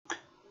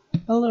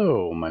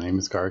Hello, my name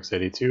is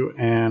Garx82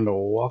 and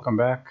welcome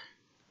back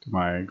to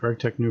my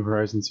Gregtech New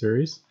Horizons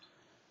series.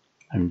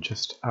 I'm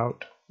just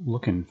out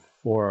looking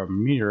for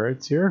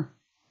meteorites here,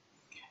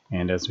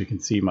 and as we can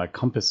see my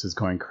compass is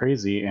going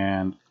crazy,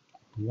 and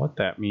what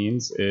that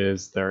means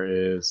is there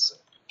is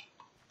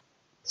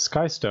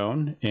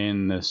skystone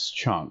in this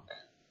chunk.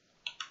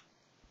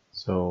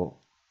 So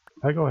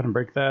if I go ahead and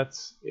break that,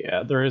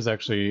 yeah, there is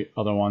actually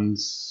other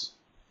ones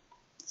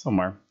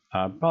somewhere,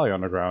 probably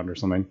underground or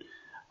something.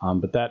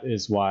 But that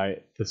is why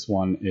this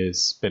one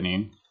is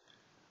spinning.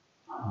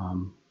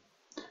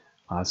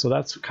 So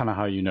that's kind of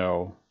how you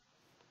know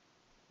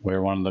where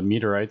one of the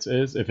meteorites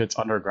is, if it's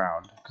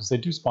underground, because they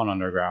do spawn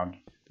underground.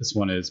 This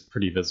one is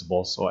pretty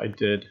visible, so I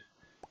did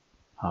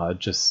I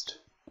just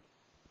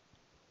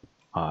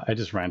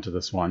ran to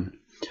this one.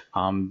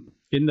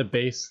 In the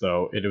base,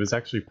 though, it was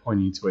actually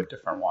pointing to a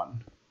different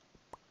one.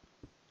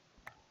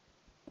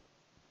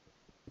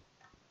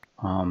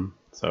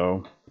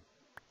 So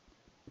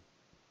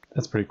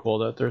that's pretty cool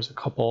that there's a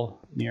couple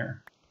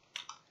near.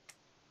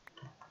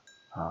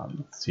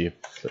 Let's see if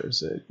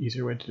there's an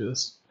easier way to do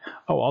this.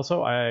 Oh,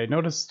 also, I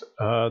noticed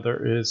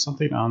there is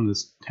something on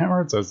this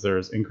hammer. It says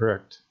there's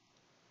incorrect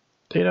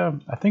data.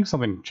 I think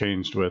something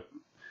changed with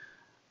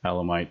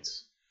alumite.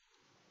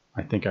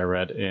 I think I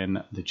read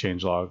in the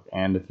changelog,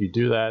 and if you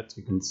do that,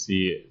 you can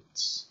see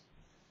it's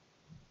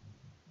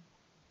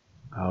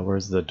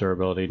where's the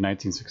durability?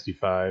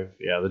 1965.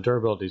 Yeah, the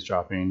durability is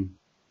dropping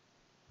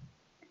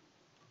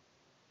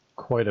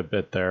quite a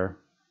bit there.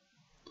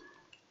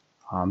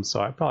 So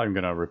I'm probably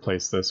going to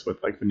replace this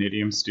with like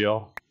vanadium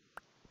steel.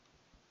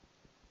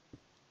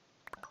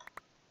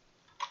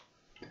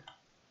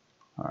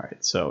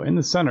 Alright, so in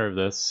the center of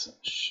this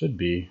should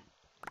be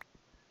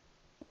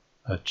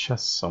a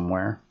chest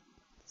somewhere.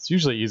 It's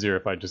usually easier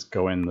if I just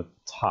go in the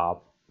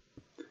top.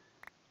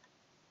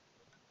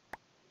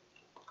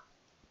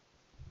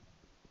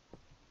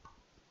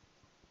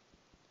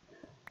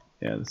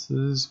 Yeah, this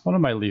is one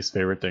of my least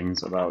favorite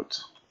things about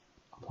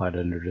applied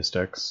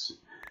Energistics.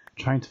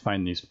 Trying to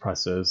find these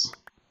presses.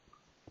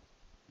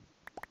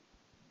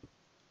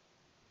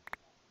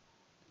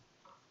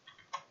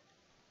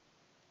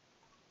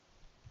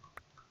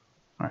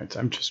 Alright, so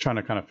I'm just trying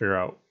to kind of figure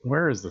out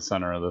where is the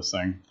center of this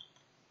thing.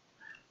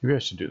 Maybe I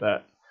should do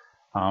that.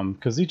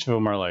 Because each of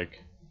them are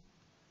like,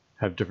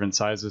 have different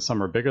sizes.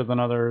 Some are bigger than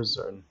others.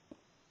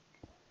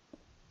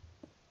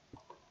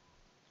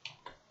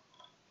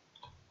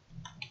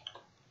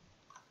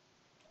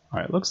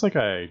 Alright, looks like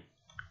I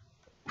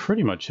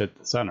pretty much hit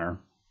the center.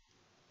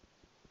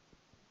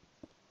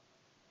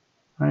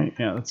 Right,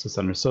 yeah, that's the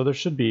center. So there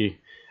should be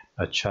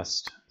a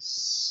chest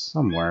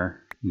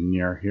somewhere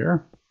near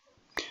here.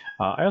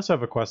 I also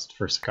have a quest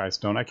for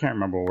skystone. I can't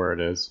remember where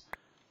it is,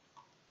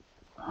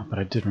 but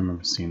I did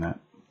remember seeing that.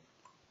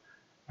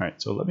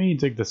 Alright, so let me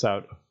dig this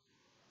out a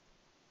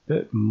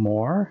bit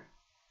more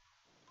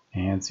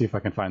and see if I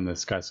can find the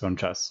skystone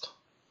chest.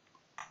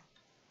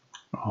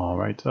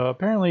 Alright,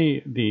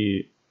 apparently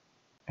the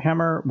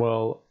hammer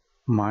will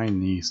mine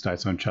the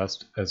skystone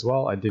chest as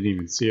well. I didn't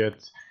even see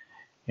it,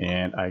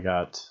 and I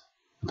got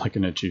like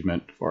an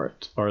achievement for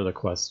it, or the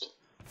quest.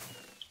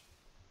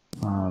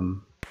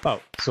 Oh,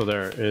 so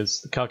there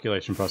is the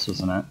calculation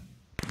process in it.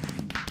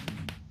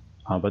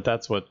 But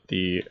that's what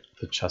the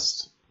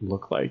chests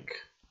look like.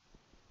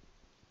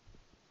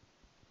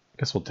 I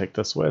guess we'll take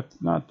this with.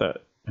 Not that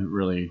it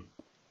really,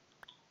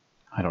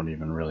 I don't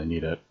even really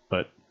need it,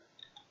 but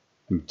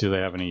do they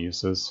have any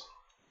uses?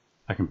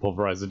 I can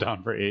pulverize it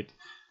down for 8.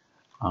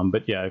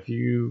 But yeah, if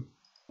you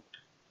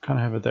kind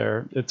of have it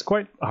there, it's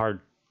quite hard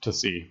to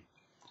see.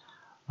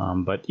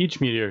 But each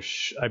meteor,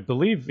 I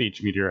believe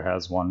each meteor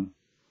has one.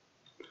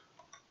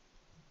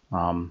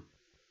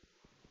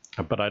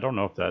 But I don't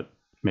know if that,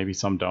 maybe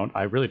some don't.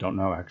 I really don't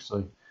know,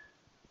 actually.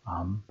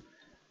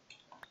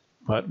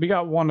 But we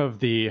got one of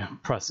the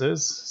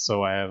presses,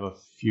 so I have a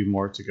few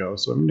more to go.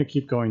 So I'm going to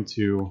keep going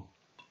to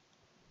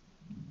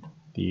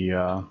the...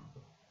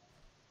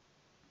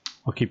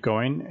 I'll keep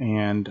going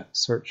and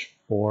search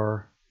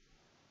for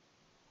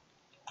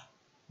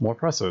more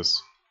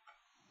presses.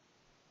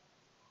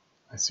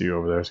 I see you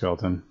over there,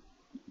 skeleton,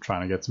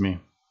 trying to get to me.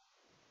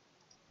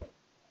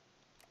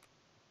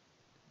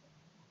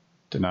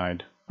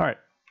 Denied. Alright,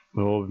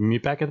 we'll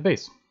meet back at the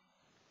base.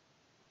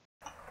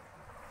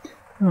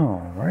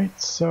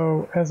 Alright,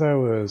 so as I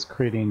was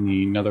creating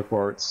the nether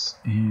quartz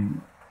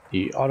in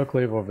the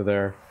autoclave over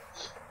there,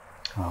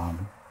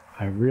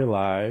 I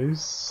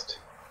realized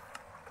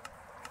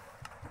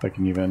if I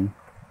can even...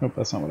 Nope,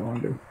 that's not what I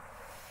want to do.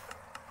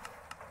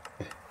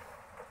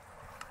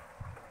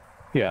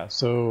 Yeah,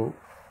 so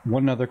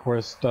one nether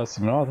quartz dust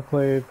in an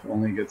autoclave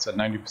only gets a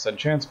 90%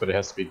 chance, but it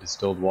has to be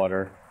distilled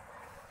water.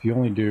 If you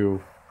only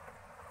do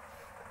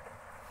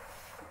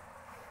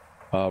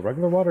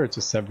regular water, it's a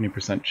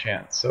 70%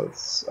 chance. So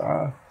it's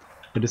I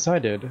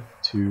decided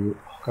to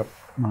hook up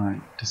my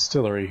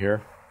distillery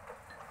here,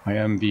 my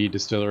MV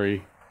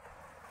distillery.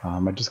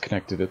 I just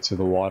connected it to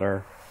the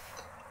water,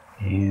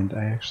 and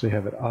I actually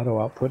have it auto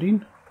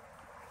outputting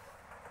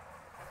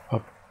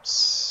up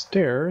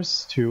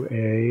upstairs to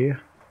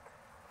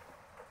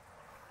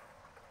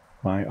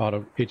my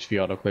HV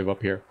autoclave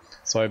up here.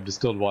 So I have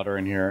distilled water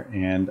in here,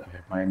 and I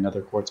have my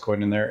nether quartz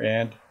going in there,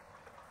 and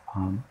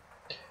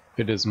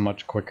it is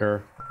much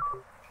quicker.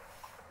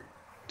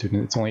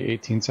 It's only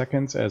 18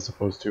 seconds as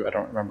opposed to, I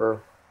don't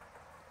remember,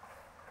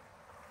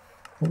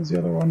 what was the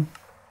other one?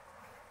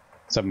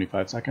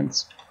 75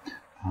 seconds.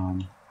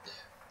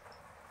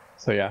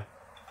 So yeah,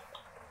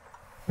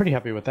 pretty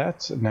happy with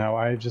that. Now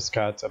I just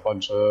got a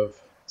bunch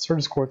of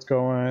Certus quartz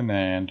going,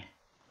 and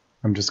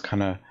I'm just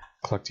kind of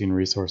collecting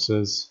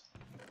resources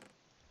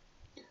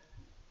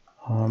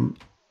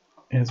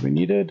as we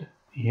needed.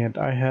 And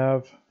I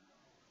have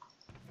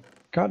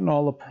gotten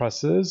all the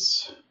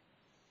presses.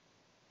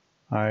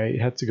 I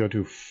had to go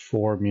to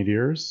 4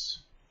 meteors.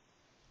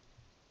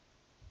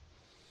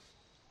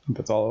 I think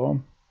that's all of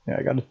them. Yeah,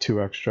 I got a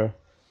 2 extra.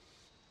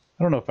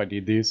 I don't know if I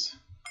need these.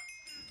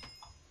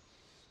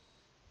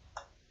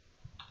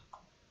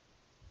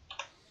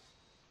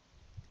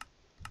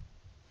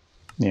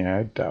 Yeah,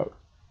 I doubt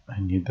I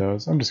need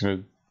those. I'm just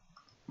gonna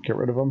get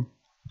rid of them.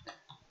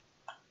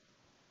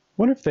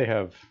 Wonder if they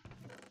have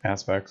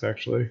aspects,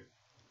 actually.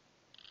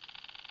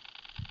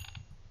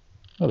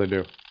 Oh, they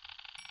do.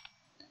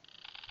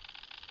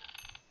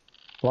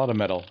 A lot of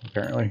metal,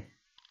 apparently.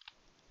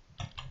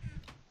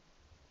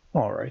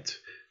 Alright,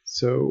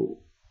 so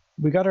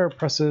we got our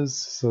presses,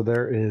 so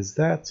there is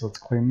that, so let's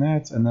claim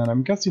that, and then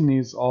I'm guessing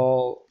these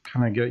all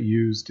kind of get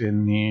used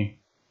in the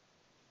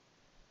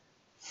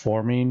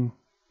forming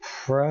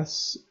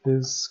press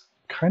is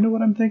kind of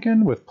what I'm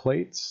thinking with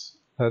plates.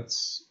 I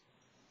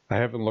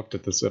haven't looked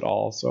at this at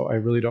all, so I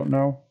really don't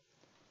know.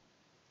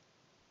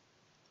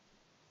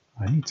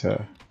 I need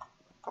to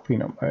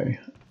clean up my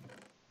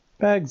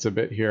bags a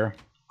bit here.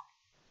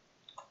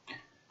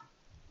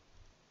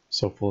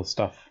 So full of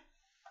stuff.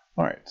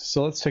 Alright,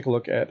 so let's take a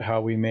look at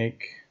how we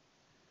make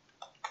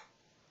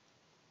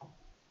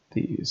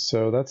these.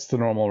 So that's the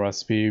normal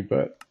recipe,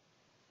 but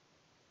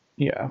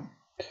yeah.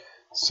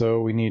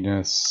 So we need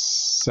an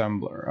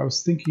assembler. I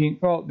was thinking,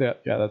 well, yeah,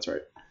 that's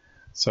right.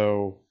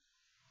 So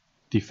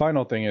the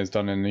final thing is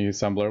done in the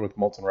assembler with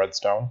molten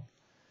redstone,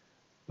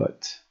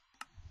 but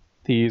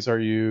these are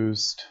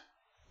used,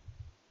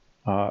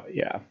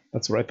 yeah,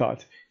 that's what I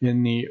thought,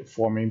 in the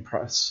forming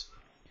press.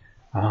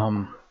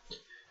 Oh,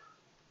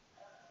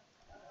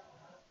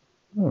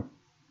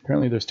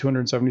 apparently there's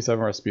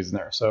 277 recipes in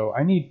there, so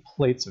I need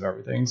plates of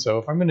everything. So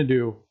if I'm going to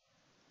do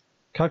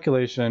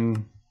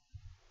calculation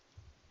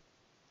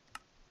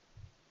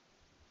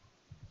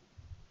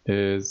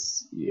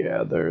is,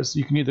 yeah,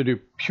 you can either do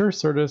pure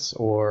Certus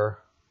or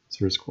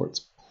Certus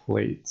quartz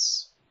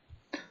plates.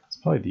 It's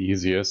probably the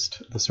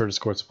easiest, the Certus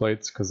quartz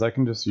plates, because I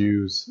can just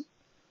use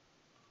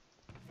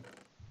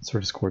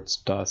Certus quartz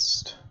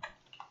dust.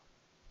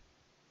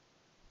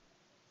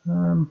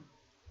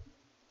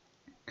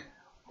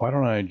 Why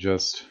don't I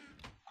just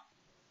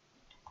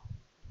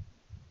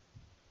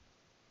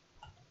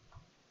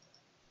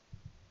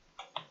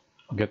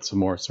get some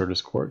more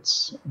Certus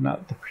quartz,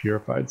 not the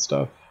purified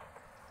stuff.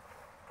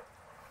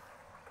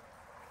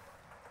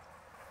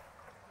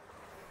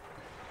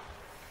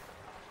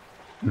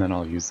 And then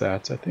I'll use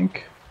that, I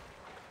think.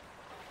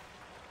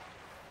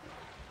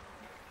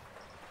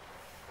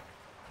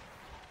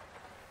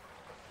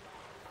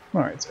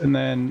 Alright, and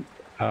then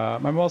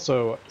I'm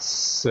also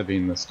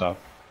sieving the stuff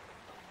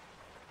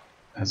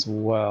as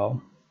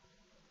well.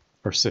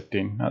 Or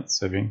sifting, not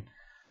sieving.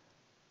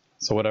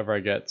 So whatever I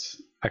get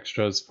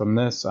extras from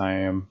this, I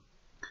am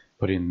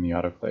putting in the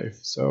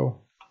autoclave. So,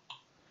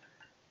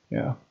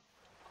 yeah.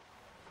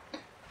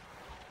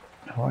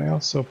 Now I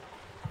also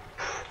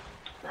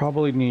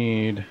probably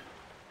need,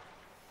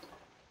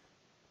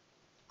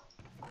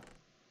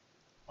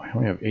 I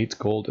only have 8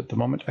 gold at the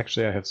moment.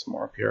 Actually, I have some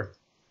more up here.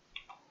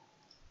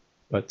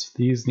 But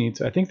these need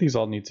to, I think these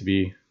all need to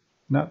be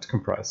not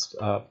compressed,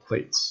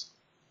 plates.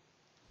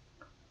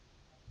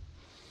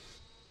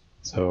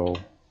 So,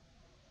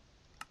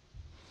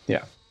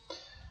 yeah.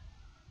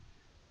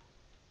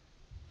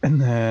 And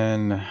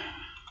then,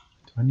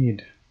 do I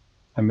need,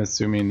 I'm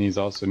assuming these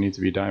also need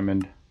to be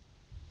diamond.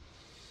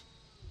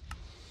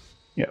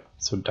 Yeah,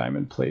 so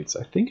diamond plates.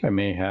 I think I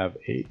may have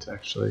 8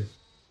 actually.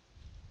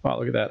 Wow,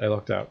 look at that, I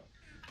lucked out.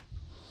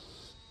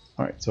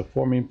 Alright, so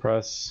forming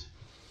press.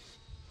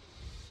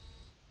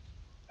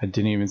 I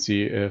didn't even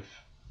see if,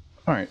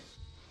 alright.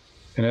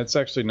 And it's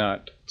actually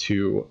not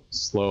too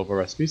slow of a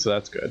recipe, so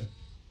that's good.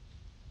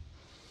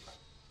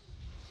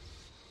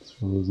 Let's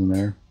throw those in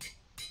there.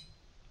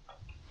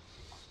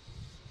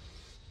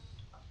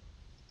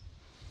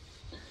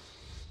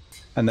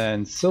 And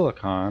then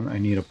silicon, I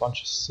need a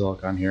bunch of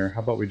silicon here.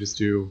 How about we just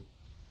do,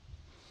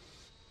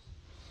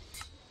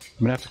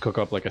 I'm gonna have to cook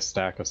up like a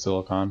stack of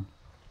silicon.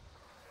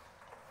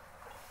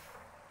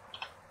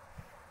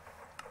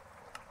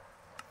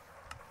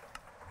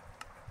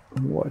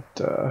 What,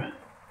 so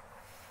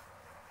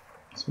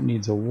it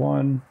needs a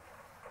 1.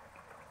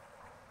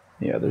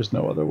 Yeah, there's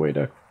no other way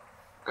to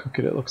cook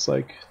it, it looks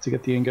like, to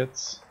get the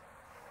ingots.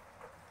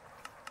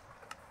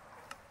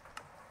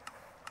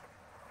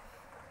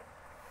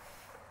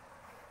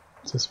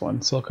 What's this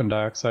one? Silicon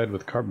dioxide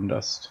with carbon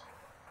dust.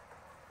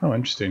 Oh,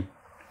 interesting.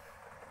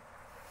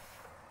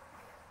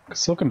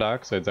 Silicon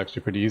dioxide is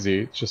actually pretty easy.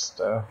 It's just,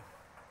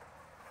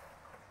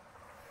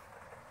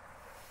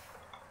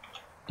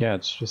 yeah,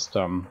 it's just, it's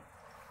kind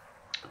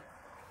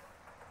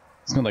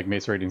of like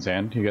macerating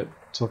sand you get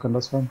silicon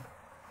dust from.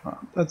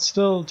 That's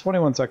still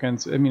 21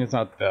 seconds. I mean, it's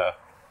not the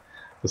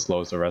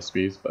slowest of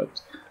recipes,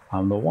 but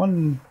the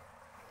one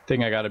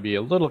thing I got to be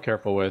a little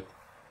careful with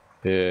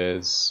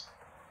is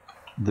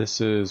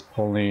this is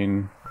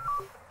pulling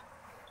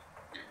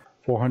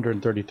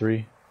 433.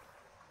 I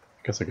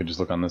guess I could just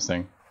look on this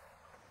thing.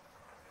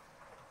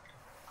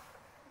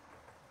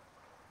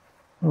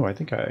 Oh, I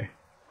think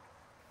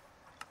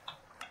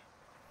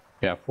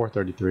yeah,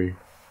 433.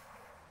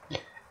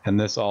 And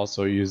this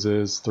also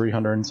uses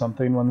 300 and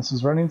something when this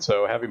is running,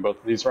 so having both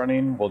of these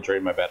running will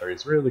drain my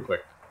batteries really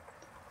quick.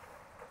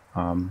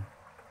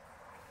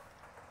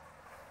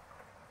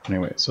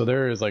 Anyway, so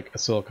there is like a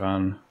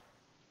silicon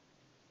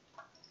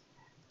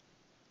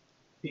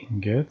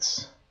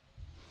ingots.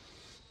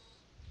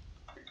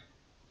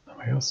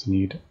 I also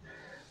need,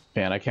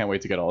 man, I can't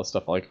wait to get all this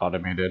stuff like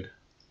automated.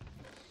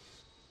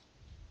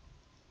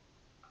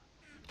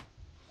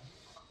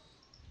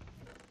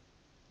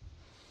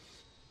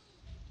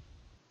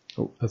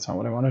 Oh, that's not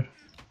what I wanted.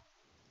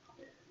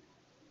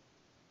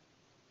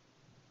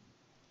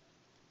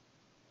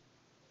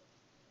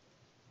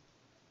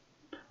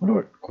 I wonder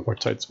what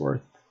quartzite's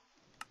worth.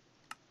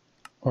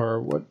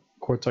 Or what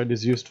quartzite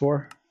is used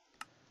for.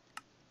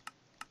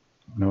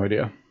 No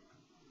idea.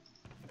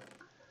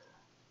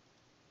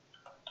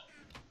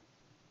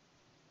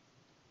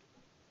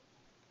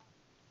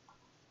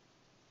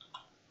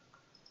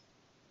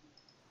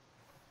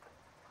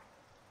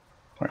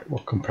 Alright, we'll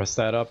compress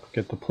that up,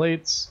 get the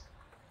plates.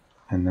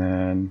 And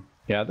then,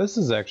 yeah, this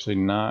is actually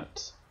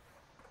not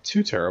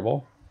too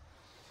terrible.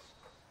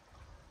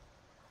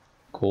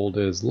 Gold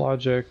is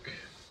logic.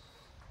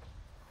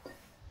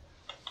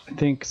 I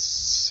think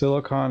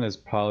silicon is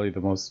probably the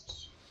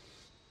most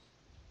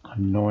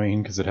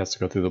annoying because it has to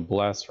go through the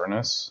blast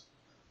furnace.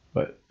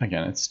 But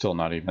again, it's still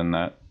not even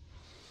that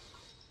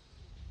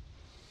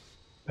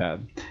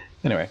bad.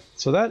 Anyway,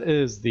 so that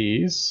is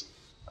these.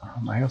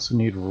 I also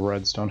need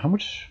redstone. How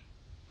much?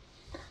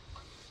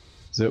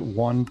 Is it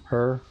 1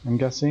 per, I'm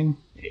guessing?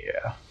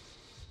 Yeah.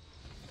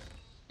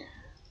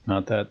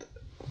 Not that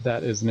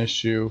that is an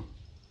issue.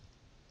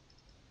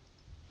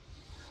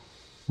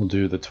 We'll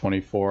do the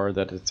 24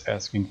 that it's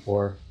asking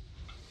for.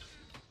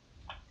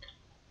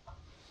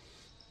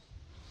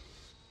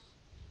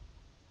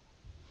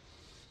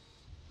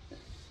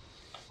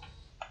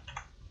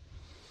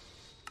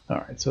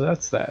 Alright, so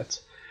that's that.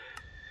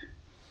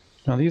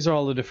 Now these are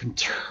all the different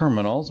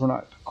terminals. We're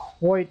not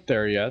quite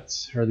there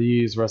yet. Are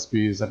these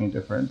recipes any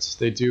different?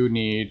 They do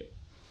need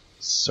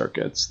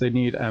circuits. They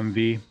need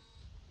MV.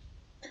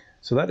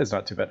 So that is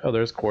not too bad. Oh,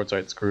 there's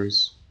quartzite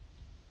screws.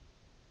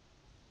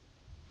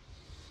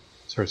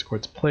 Source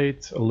quartz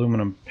plate,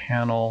 aluminum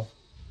panel.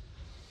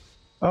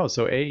 Oh,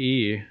 so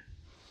AE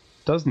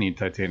does need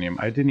titanium.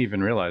 I didn't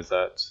even realize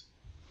that.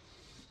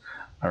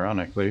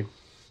 Ironically.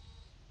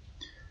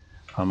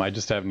 I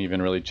just haven't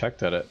even really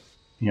checked at it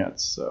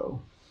yet,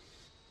 so.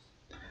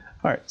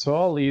 Alright, so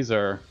all these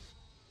are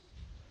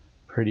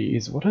pretty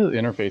easy. What do the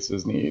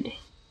interfaces need?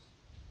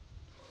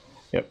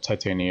 Yep,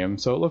 titanium.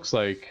 So it looks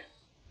like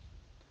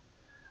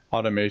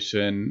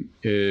automation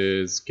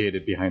is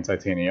gated behind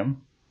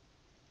titanium.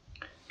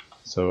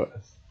 So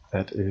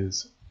that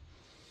is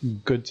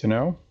good to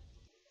know.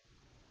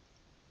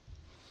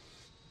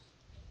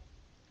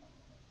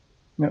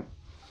 Yep.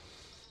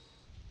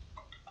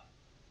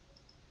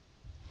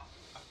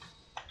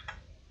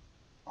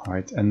 All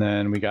right, and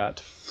then we got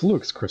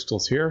flux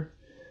crystals here.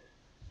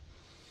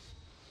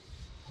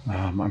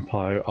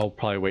 I'll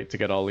probably wait to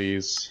get all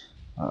these.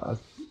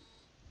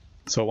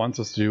 So it wants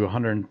us to do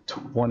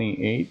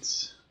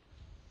 128.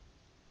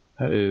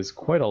 That is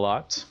quite a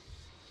lot.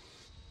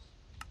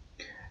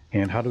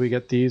 And how do we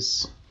get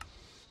these?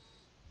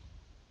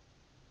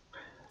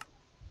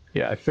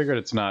 Yeah, I figured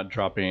it's not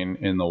dropping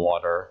in the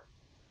water.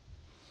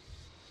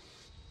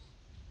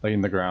 Like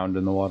in the ground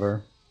in the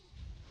water.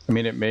 I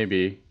mean, it may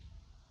be.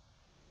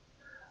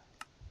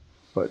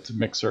 But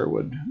mixer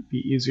would be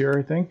easier,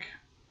 I think.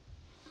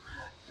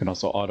 You can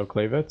also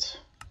autoclave it.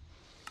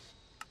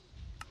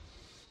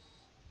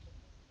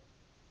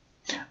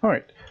 All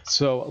right,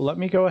 so let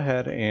me go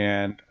ahead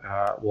and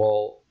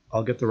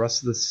I'll get the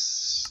rest of this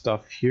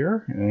stuff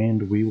here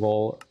and we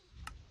will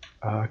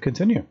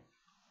continue.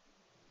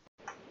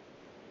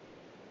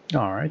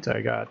 All right, I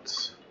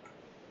got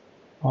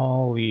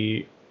all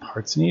the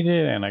parts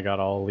needed and I got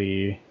all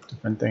the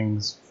different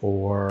things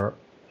for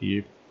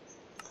the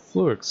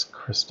flux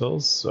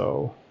crystals,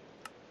 so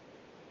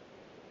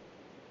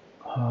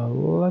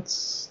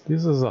this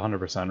is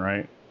 100%,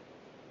 right?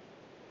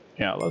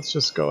 Yeah, let's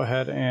just go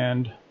ahead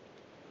and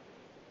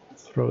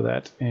throw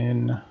that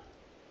in a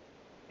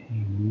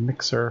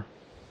mixer.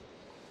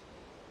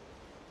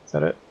 Is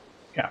that it?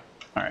 Yeah,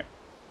 all right.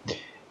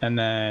 And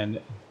then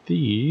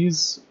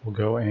these will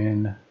go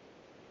in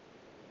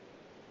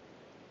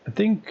I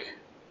think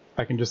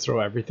I can just throw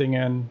everything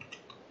in,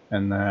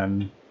 and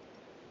then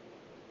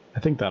I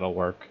think that'll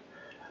work.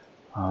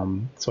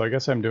 So I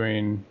guess I'm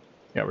doing,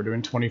 yeah, we're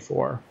doing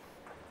 24.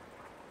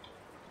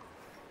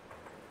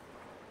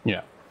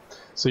 Yeah,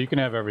 so you can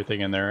have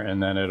everything in there,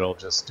 and then it'll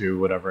just do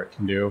whatever it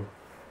can do.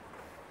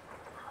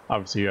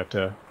 Obviously you have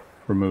to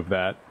remove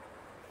that.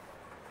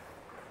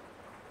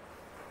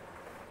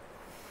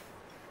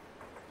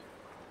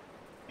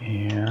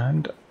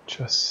 And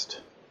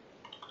just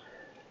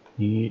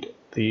need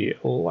the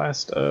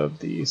last of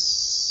these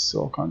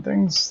silicon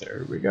things.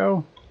 There we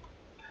go.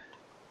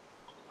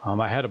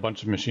 I had a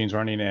bunch of machines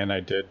running, and I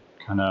did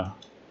kind of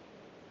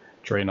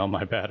drain all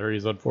my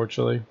batteries,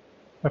 unfortunately.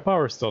 My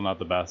power is still not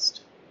the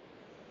best.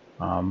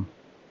 But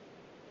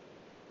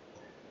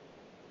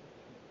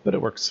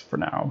it works for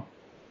now.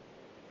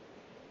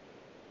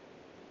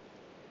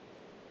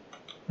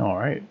 All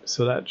right,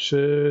 so that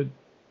should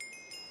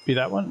be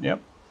that one.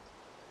 Yep.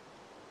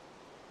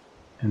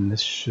 And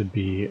this should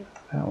be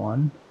that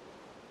one.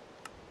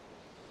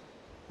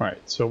 All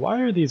right, so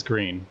why are these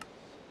green?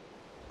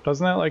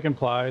 Doesn't that like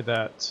imply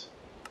that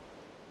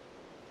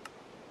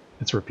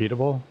it's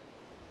repeatable?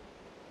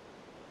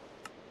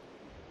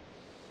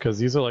 Because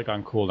these are like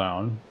on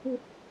cooldown,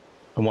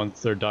 and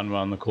once they're done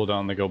on the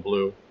cooldown, they go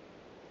blue.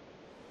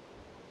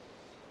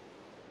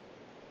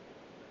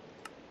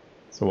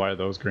 So why are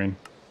those green?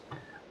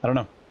 I don't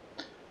know.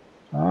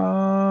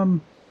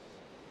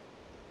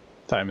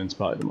 Diamond's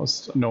probably the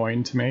most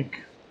annoying to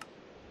make.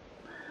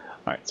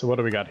 All right, so what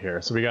do we got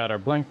here? So we got our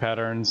blank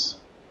patterns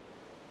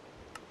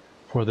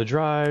for the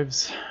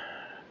drives.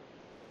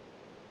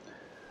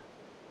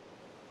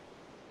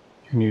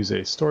 You can use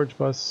a storage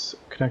bus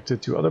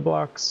connected to other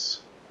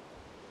blocks.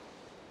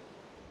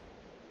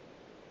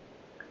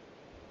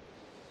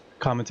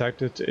 Common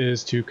tactic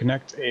is to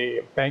connect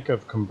a bank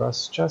of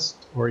compressed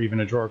chest or even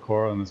a drawer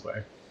core in this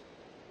way.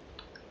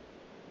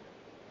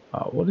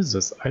 What is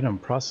this? Item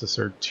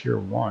processor tier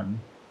 1.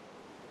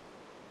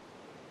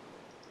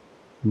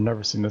 I've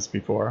never seen this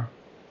before.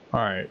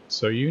 Alright,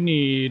 so you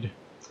need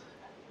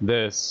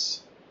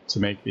this to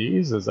make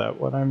these? Is that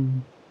what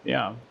I'm...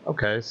 Yeah,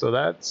 okay, so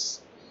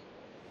that's...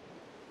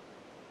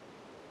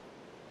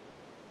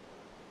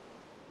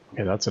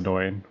 Okay, that's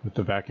annoying with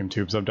the vacuum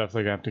tubes. I'm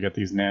definitely gonna have to get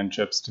these NAND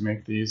chips to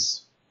make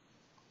these.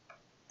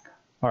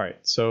 Alright,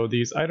 so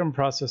these item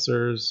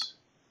processors...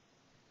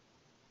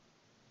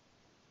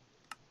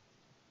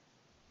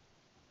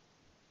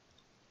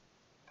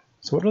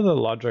 So what are the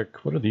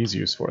logic, what are these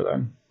used for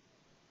then?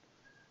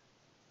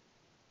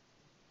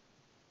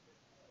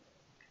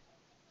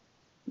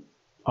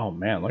 Oh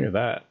man, look at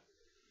that.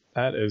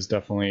 That is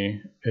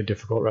definitely a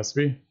difficult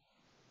recipe.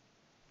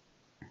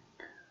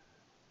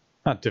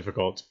 Not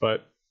difficult,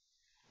 but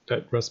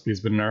that recipe's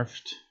been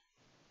nerfed.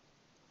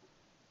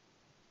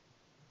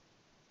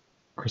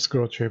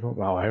 Crystal table.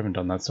 Wow, I haven't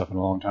done that stuff in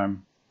a long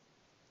time.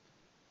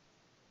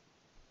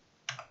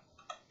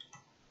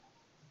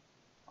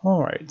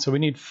 All right, so we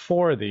need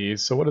 4 of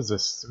these. So what is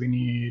this? We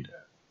need,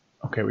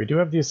 okay, we do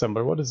have the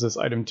assembler. What is this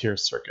item tier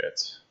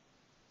circuit?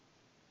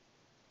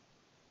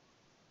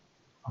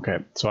 Okay,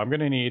 so I'm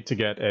gonna need to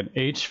get an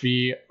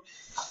HV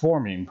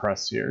forming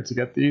press here to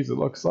get these, it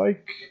looks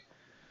like.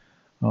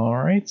 All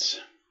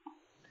right.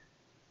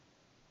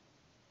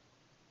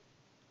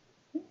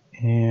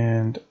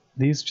 And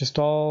these just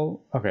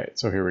all, okay,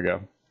 so here we go.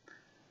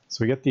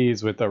 So we get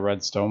these with a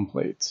redstone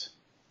plate.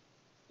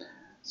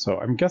 So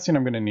I'm guessing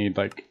I'm gonna need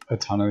like a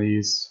ton of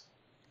these.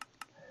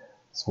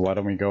 So why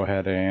don't we go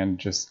ahead and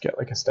just get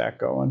like a stack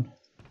going.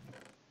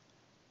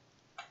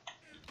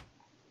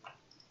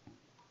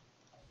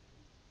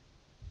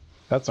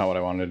 That's not what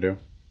I wanted to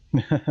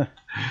do.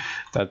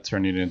 That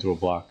turned it into a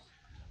block.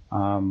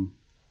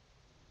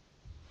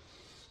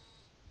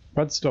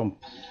 Redstone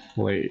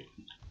plate.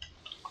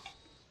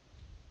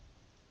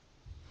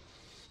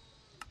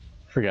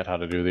 Forget how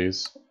to do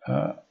these.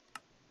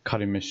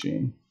 Cutting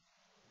machine.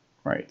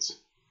 Right.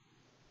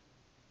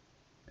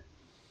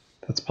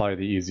 That's probably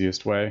the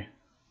easiest way.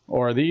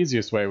 Or the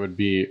easiest way would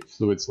be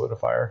fluid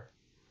solidifier.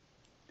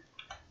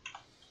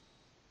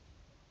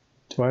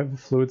 Do I have a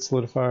fluid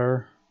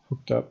solidifier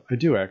hooked up? I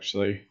do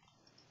actually.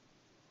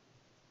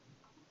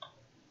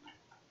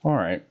 All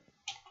right.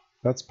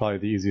 That's probably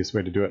the easiest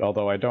way to do it,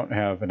 although I don't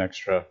have an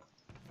extra.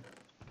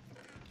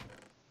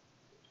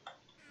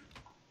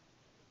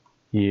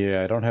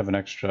 Yeah, I don't have an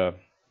extra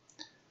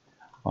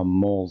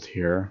mold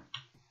here.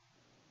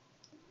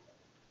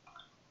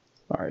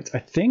 All right, I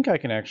think I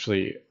can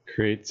actually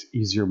create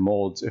easier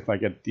molds if I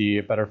get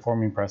the better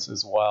forming press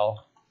as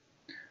well.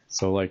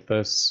 So like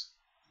this.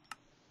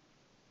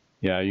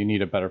 Yeah, you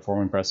need a better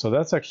forming press. So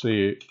that's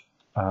actually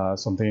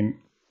something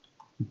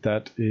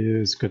that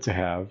is good to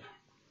have.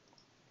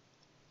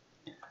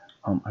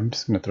 I'm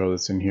just going to throw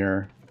this in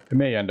here. I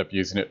may end up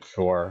using it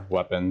for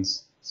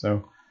weapons.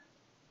 So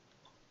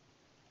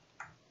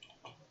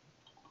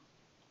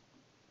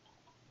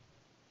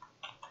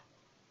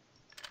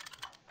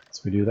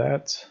we do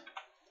that.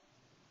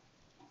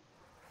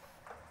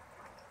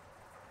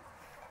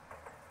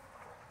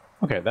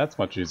 Okay, that's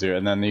much easier.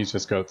 And then these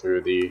just go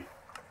through the...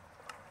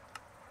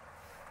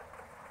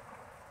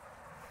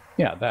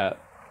 Yeah, that.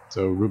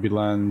 So ruby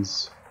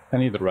lens,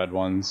 any of the red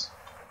ones.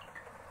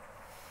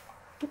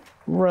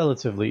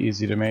 Relatively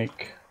easy to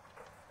make.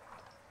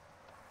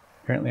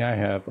 Apparently I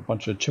have a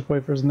bunch of chip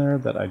wafers in there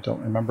that I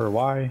don't remember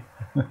why.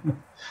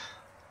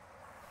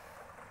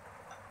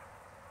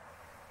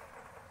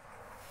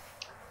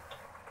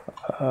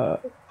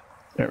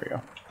 There we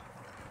go.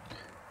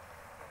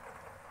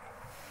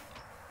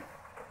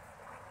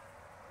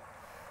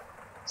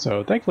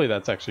 So thankfully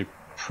that's actually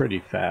pretty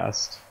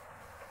fast.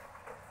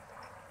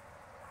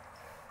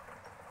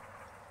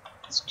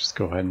 Let's just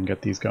go ahead and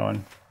get these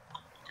going.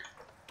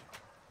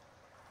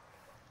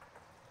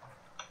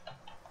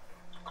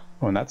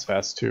 Oh, and that's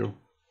fast too.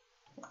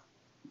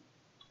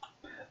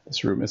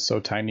 This room is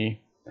so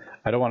tiny.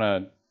 I don't want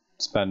to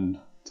spend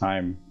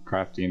time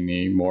crafting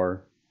the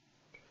more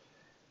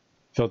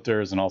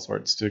filters and all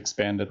sorts to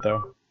expand it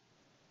though.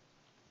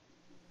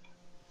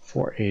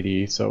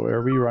 480, so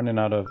are we running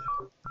out of...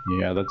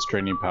 Yeah, that's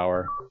draining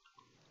power.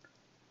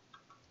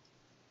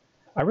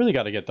 I really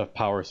got to get the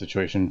power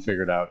situation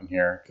figured out in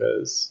here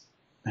because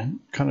it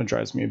kind of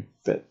drives me a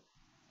bit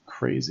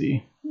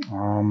crazy.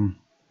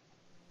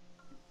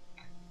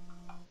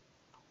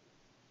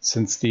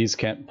 Since these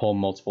can't pull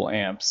multiple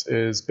amps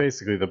is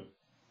basically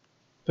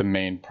the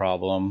main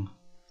problem.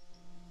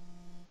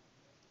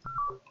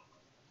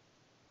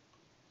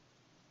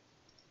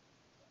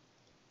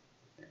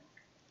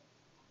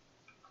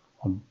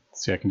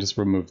 See, I can just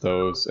remove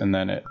those and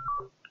then it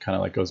kind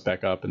of like goes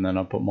back up and then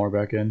I'll put more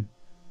back in.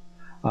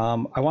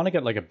 I want to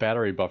get like a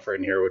battery buffer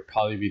in here would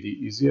probably be the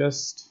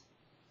easiest.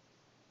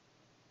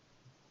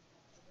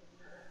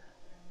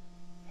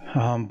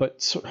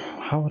 But so,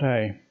 how would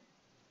I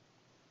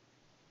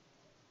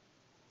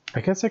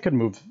guess I could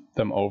move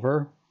them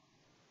over.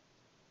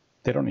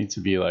 They don't need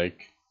to be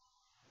like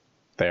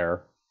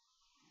there.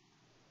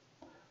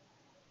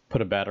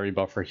 Put a battery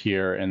buffer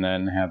here and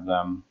then have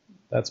them,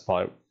 that's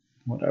probably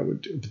what I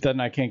would do. But then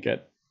I can't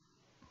get,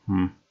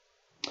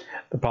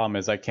 the problem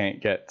is I can't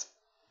get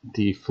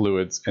the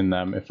fluids in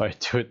them if I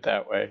do it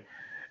that way.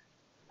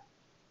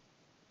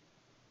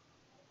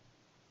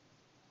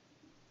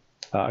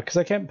 Because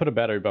I can't put a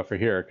battery buffer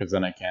here because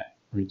then I can't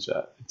reach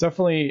that. It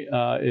definitely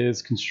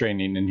is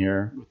constraining in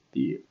here with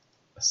the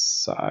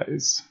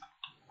size.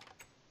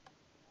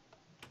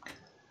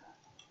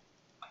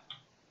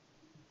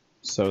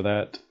 So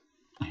that,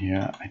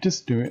 yeah, I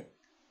just do it.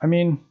 I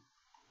mean,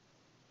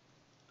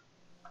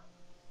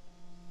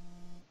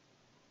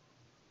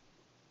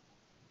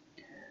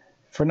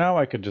 for now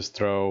I could just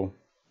throw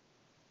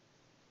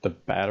the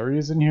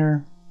batteries in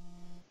here.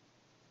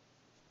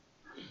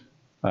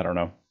 I don't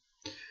know.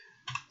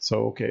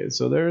 So, okay,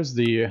 so there's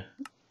the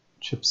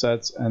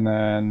chipsets, and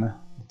then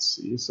let's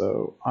see,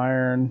 so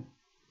iron,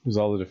 there's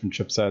all the different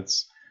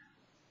chipsets.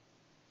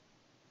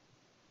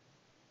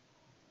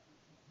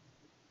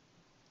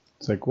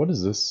 It's like, what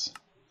is this?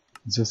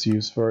 Is this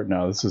used for?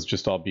 No, this is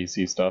just all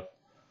BC stuff.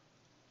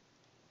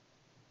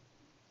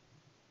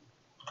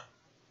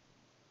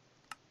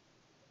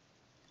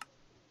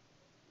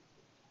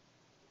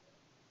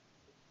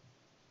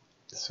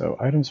 So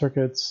item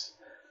circuits.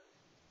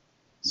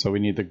 So we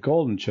need the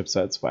golden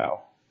chipsets.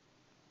 Wow.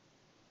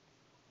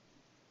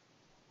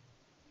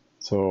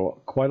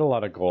 So quite a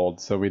lot of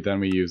gold. So we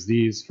use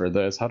these for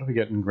this. How do we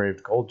get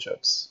engraved gold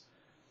chips?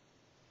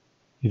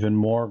 Even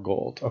more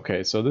gold.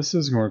 Okay, so this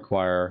is going to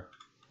require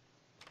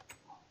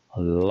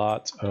a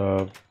lot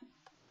of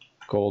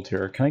gold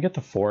here. Can I get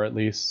the 4 at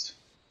least?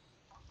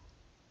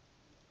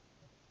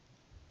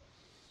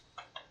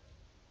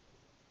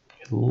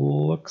 It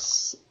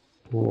looks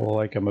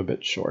like I'm a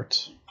bit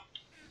short.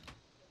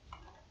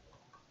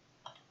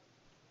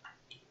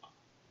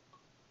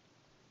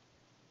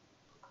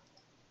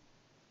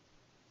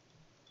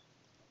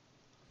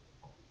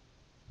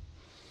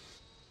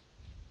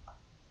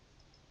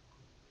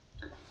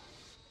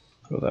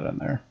 Throw that in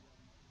there.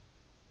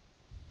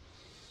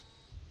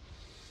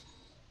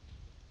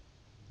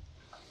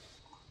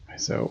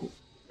 So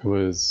it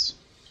was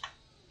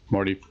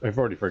I've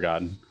already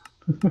forgotten.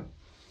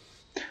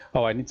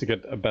 Oh, I need to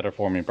get a better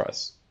forming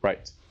press.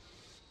 Right.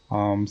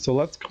 So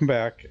let's come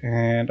back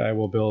and I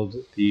will build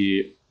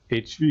the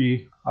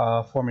HV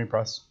forming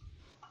press.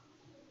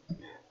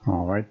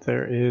 All right,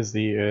 there is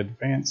the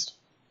advanced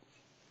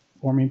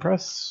forming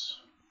press.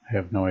 I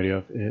have no idea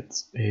if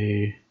it's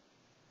a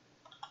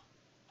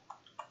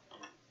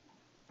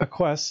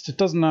quest. It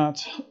does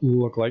not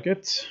look like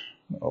it.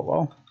 Oh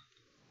well.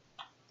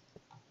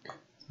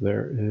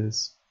 There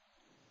is,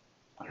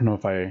 I don't know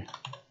if I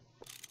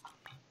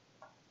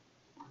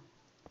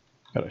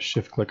got a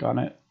shift click on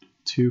it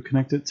to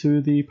connect it to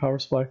the power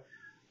supply.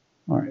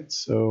 All right,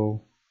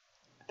 so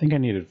I think I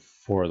needed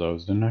 4 of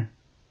those, didn't I?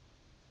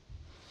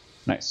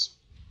 Nice.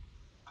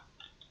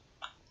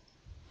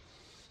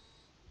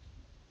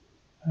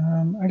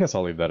 I guess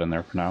I'll leave that in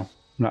there for now.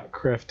 I'm not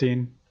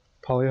crafting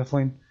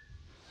polyethylene.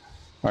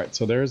 All right,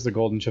 so there's the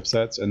golden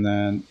chipsets, and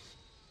then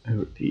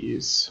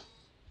these.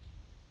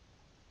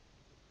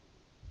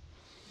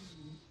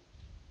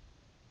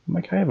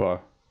 like I have a,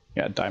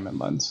 yeah, diamond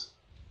lens.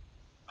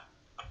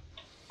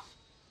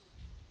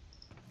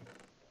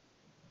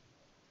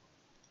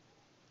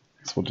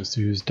 So we'll just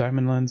use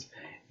diamond lens.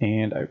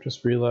 And I've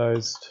just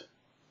realized,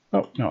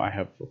 oh, no, I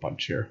have a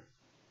bunch here.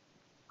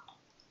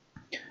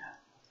 I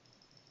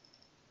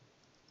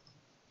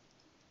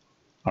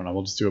don't know,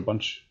 we'll just do a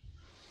bunch.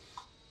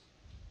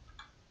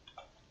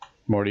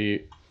 I'm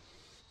already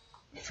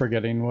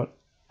forgetting what,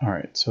 all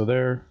right, so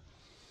there.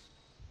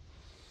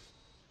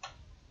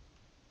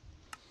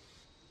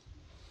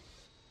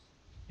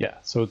 Yeah,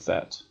 so it's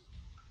that.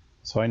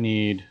 So I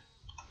need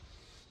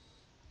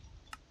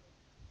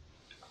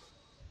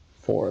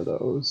 4 of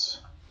those.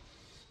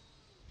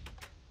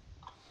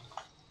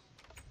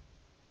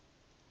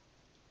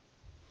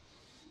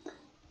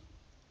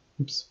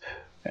 Oops,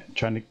 I'm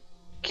trying to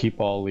keep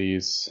all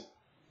these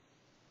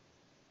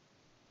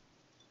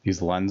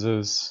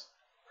lenses.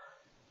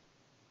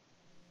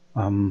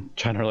 Trying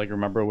to like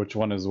remember which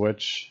one is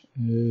which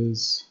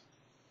is.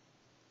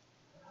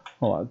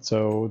 Hold on,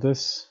 so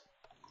this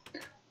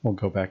will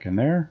go back in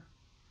there.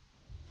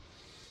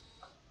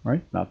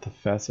 Right, not the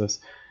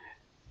fastest.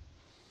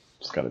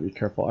 Just got to be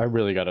careful. I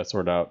really got to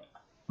sort out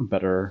a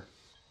better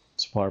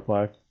supply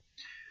reply.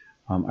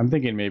 I'm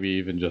thinking maybe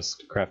even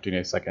just crafting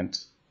a second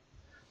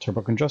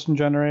turbo combustion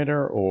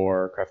generator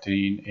or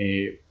crafting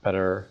a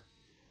better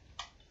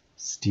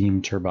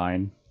steam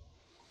turbine.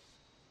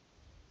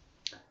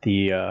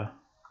 The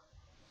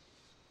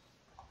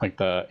like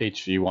the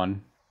HV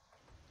one.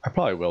 I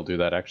probably will do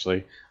that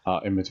actually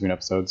in between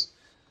episodes.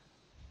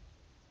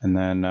 And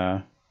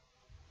then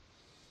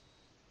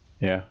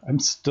yeah,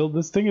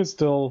 this thing is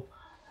still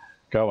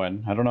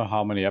going. I don't know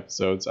how many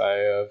episodes I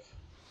have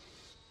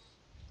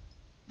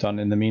done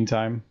in the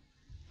meantime.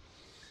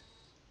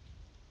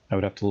 I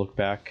would have to look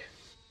back.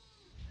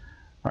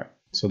 All right,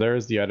 so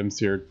there's the items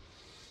here.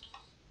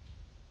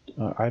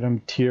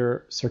 Item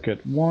tier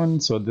circuit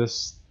 1. So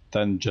this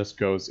then just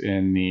goes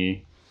in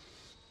the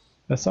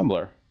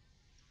assembler.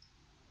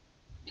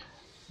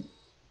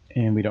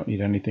 And we don't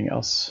need anything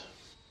else.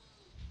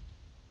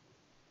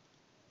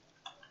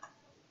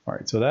 All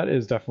right, so that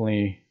is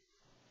definitely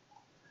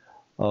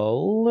a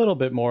little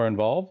bit more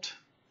involved.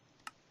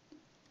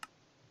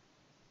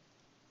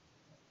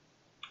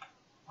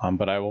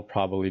 But I will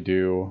probably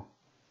do,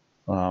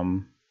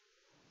 oh,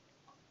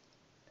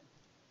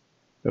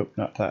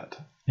 not that,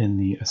 in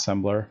the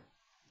assembler.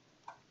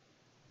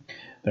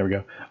 There we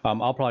go.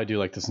 I'll probably do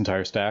like this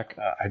entire stack.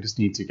 I just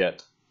need to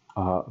get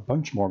a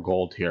bunch more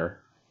gold here.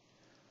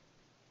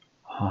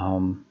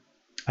 I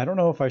don't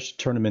know if I should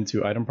turn them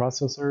into item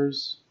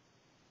processors,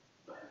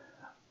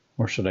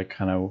 or should I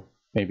kind of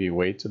maybe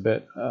wait a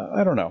bit?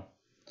 I don't know.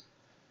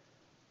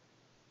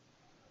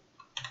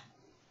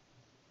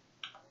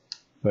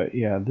 But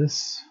yeah,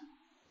 this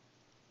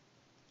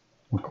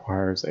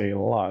requires a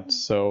lot.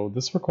 So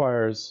this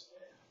requires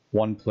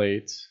 1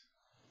 plate,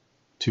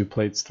 2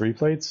 plates, 3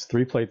 plates,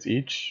 3 plates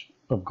each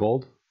of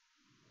gold.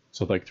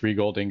 So like 3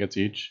 gold ingots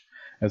each,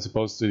 as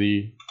opposed to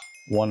the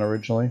 1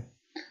 originally.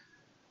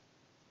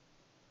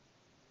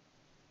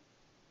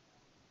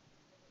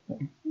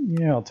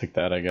 Yeah, I'll take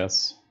that, I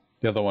guess.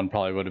 The other one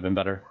probably would have been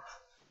better.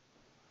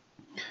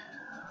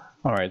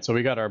 All right, so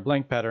we got our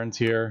blank patterns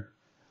here.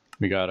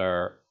 We got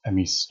our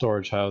ME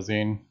storage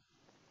housing.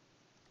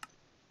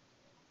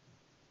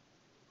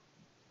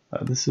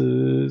 This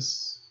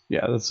is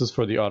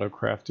for the auto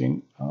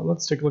crafting.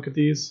 Let's take a look at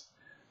these.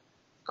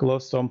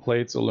 Glowstone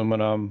plates,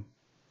 aluminum,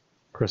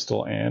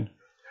 crystal, and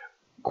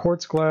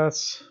quartz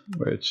glass,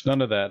 which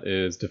none of that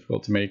is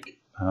difficult to make,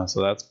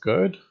 so that's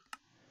good.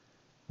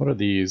 What are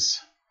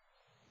these?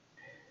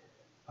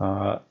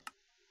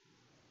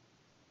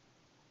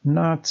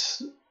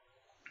 Not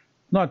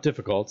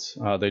difficult.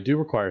 They do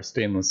require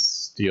stainless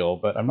steel,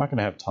 but I'm not going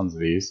to have tons of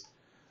these.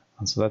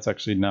 So that's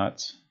actually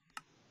not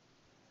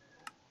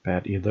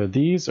bad either.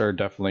 These are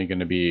definitely going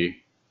to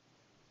be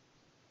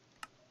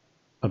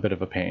a bit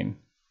of a pain.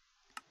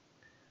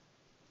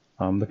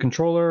 The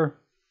controller,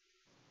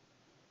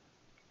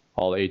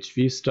 all the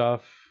HV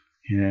stuff,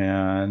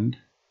 and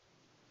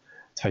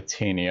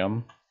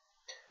titanium.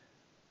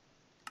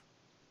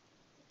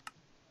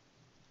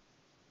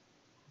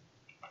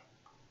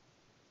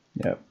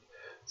 Yep.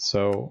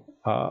 So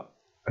I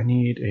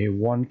need a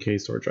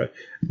 1K storage drive.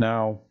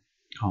 Now,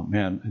 oh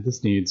man,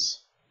 this needs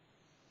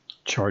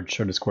charged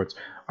Certus quartz.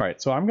 All right,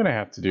 so I'm gonna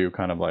have to do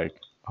kind of like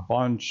a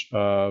bunch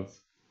of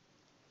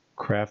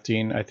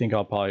crafting. I think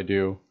I'll probably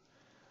do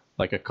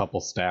like a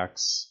couple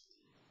stacks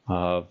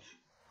of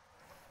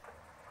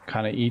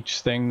kind of each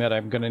thing that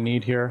I'm gonna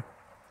need here.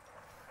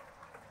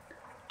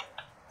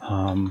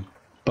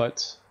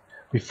 But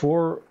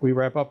before we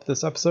wrap up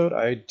this episode,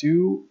 I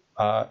do,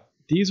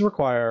 these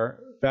require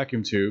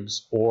vacuum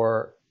tubes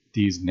or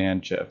these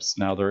NAND chips.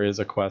 Now there is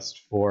a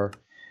quest for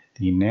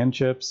the NAND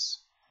chips,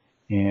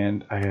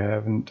 and I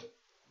haven't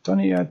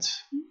done it yet.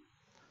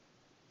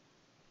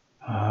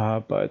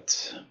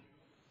 But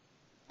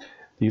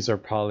these are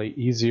probably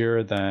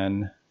easier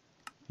than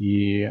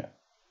the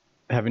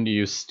having to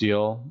use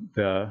steel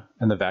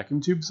and the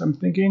vacuum tubes, I'm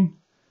thinking.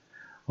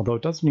 although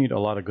it does need a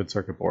lot of good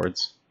circuit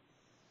boards,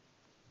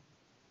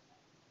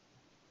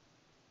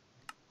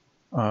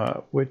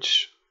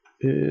 which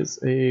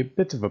is a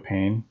bit of a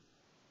pain.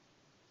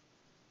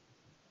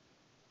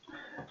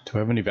 Do I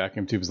have any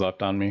vacuum tubes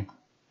left on me?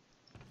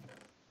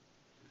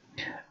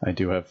 I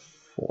do have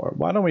 4.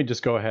 Why don't we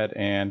just go ahead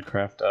and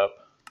craft up?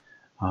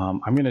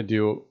 I'm going to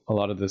do a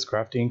lot of this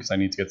crafting because I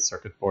need to get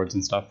circuit boards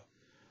and stuff.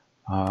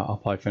 I'll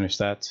probably finish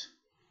that.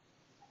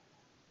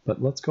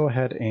 But let's go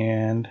ahead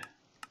and...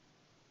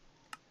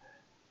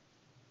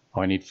 Oh,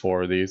 I need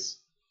 4 of these.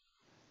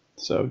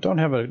 So don't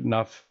have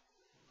enough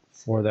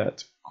for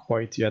that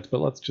quite yet,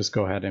 but let's just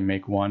go ahead and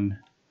make 1.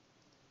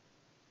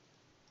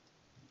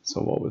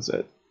 So what was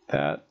it?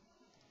 That.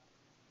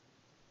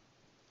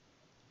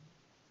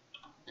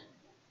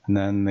 And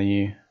then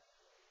the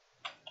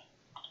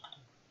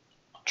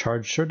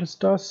charged Shurtis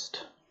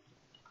dust.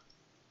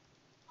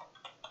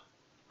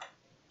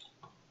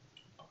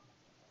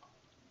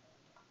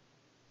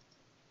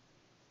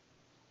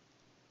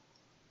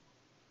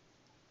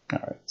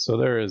 Alright, so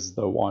there is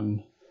the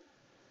one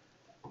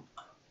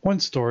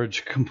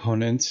storage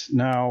component.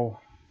 Now,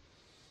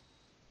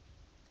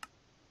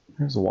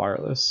 there's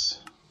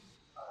wireless.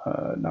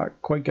 Not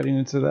quite getting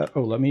into that.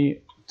 Oh, let me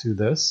do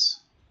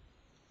this.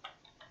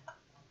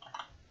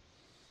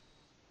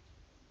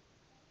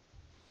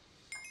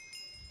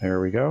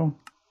 There we go.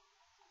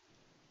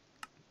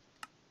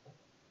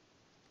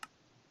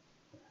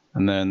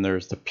 And then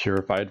there's the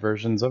purified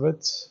versions of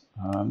it.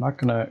 I'm not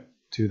going to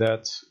do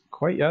that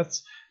quite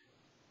yet.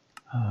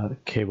 The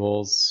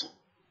cables,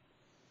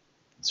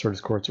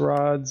 Certus quartz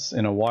rods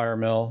in a wire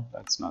mill.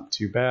 That's not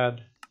too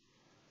bad.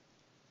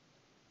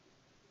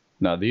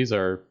 Now these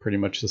are pretty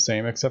much the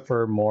same except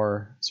for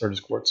more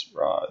Certus quartz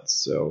rods.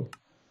 So,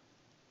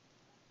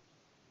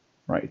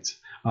 right.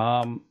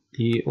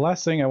 The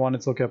last thing I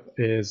wanted to look up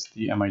is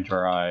the MI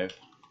drive.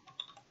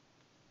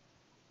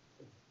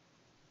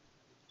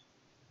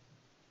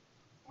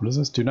 What is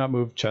this? Do not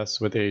move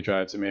chests with A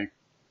drives. It may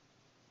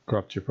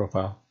corrupt your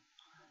profile.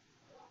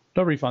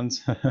 No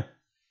refunds.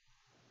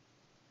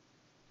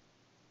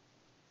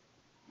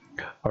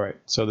 Alright,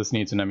 so this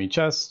needs an ME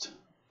chest,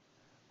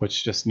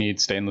 which just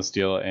needs stainless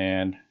steel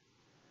and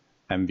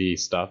MV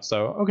stuff.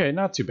 So, okay,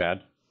 not too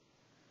bad.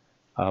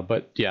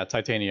 But yeah,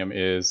 titanium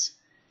is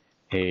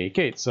a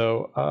gate.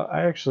 So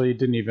I actually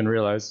didn't even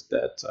realize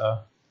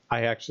that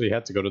I actually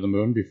had to go to the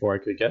moon before I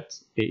could get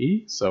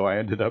AE. So I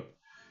ended up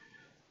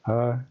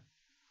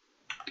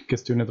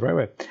just doing it the right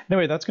way.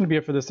 Anyway, that's going to be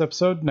it for this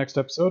episode. Next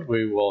episode,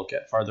 we will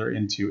get farther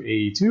into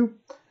AE2.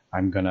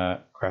 I'm going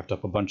to craft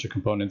up a bunch of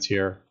components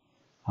here.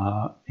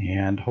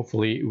 And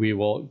hopefully we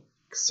will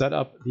set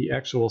up the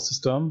actual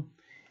system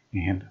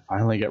and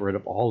finally get rid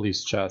of all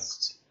these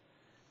chests.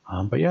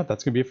 But yeah,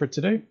 that's going to be it for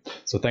today.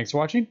 So thanks for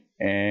watching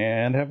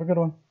and have a good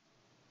one.